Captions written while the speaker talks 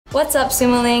What's up,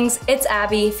 Sumolings? It's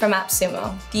Abby from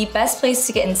AppSumo, the best place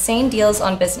to get insane deals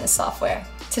on business software.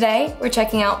 Today, we're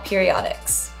checking out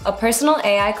Periodix, a personal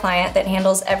AI client that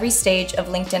handles every stage of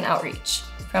LinkedIn outreach,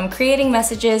 from creating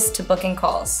messages to booking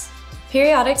calls.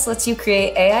 Periodix lets you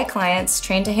create AI clients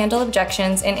trained to handle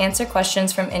objections and answer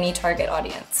questions from any target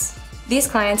audience. These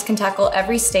clients can tackle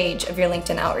every stage of your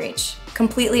LinkedIn outreach,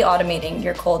 completely automating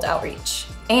your cold outreach.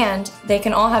 And they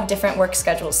can all have different work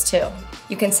schedules too.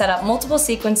 You can set up multiple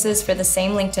sequences for the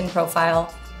same LinkedIn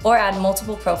profile, or add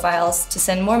multiple profiles to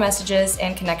send more messages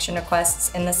and connection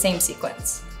requests in the same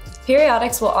sequence.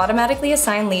 Periodix will automatically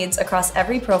assign leads across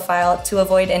every profile to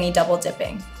avoid any double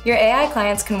dipping. Your AI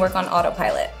clients can work on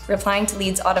autopilot, replying to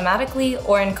leads automatically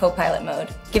or in co-pilot mode,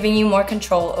 giving you more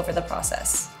control over the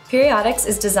process. Periodix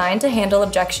is designed to handle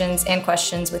objections and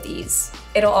questions with ease.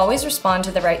 It'll always respond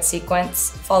to the right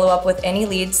sequence, follow up with any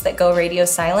leads that go radio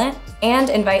silent, and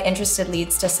invite interested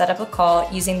leads to set up a call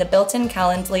using the built-in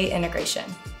Calendly integration.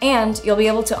 And you'll be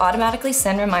able to automatically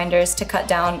send reminders to cut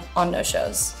down on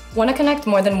no-shows. Want to connect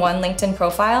more than one LinkedIn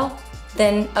profile?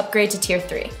 Then upgrade to Tier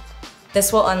 3.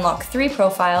 This will unlock 3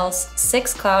 profiles,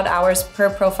 6 cloud hours per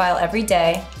profile every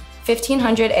day,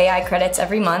 1,500 AI credits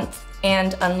every month,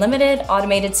 and unlimited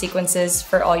automated sequences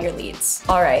for all your leads.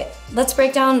 All right, let's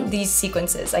break down these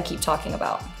sequences I keep talking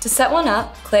about. To set one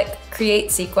up, click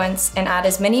Create Sequence and add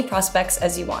as many prospects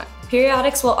as you want.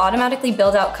 Periodix will automatically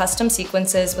build out custom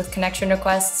sequences with connection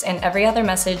requests and every other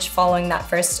message following that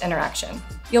first interaction.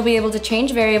 You'll be able to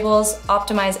change variables,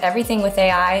 optimize everything with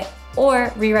AI,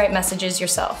 or rewrite messages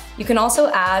yourself. You can also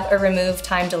add or remove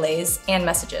time delays and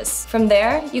messages. From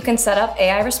there, you can set up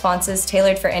AI responses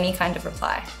tailored for any kind of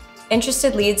reply.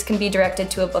 Interested leads can be directed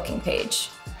to a booking page.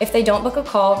 If they don't book a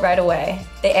call right away,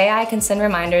 the AI can send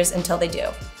reminders until they do.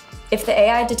 If the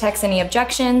AI detects any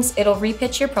objections, it'll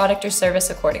repitch your product or service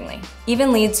accordingly.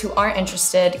 Even leads who aren't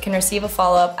interested can receive a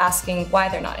follow-up asking why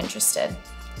they're not interested.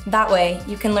 That way,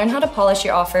 you can learn how to polish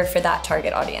your offer for that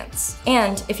target audience.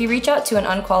 And if you reach out to an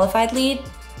unqualified lead,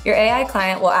 your AI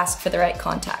client will ask for the right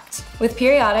contact. With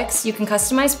Periodix, you can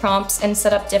customize prompts and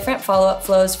set up different follow-up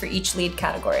flows for each lead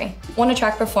category. Want to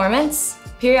track performance?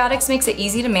 Periodix makes it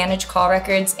easy to manage call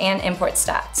records and import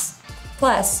stats.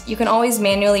 Plus, you can always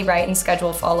manually write and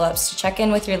schedule follow-ups to check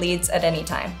in with your leads at any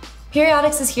time.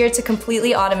 Periodix is here to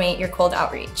completely automate your cold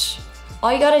outreach.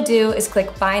 All you gotta do is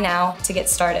click Buy Now to get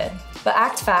started. But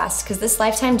act fast, because this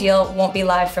lifetime deal won't be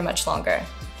live for much longer.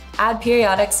 Add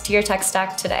Periodix to your tech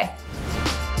stack today.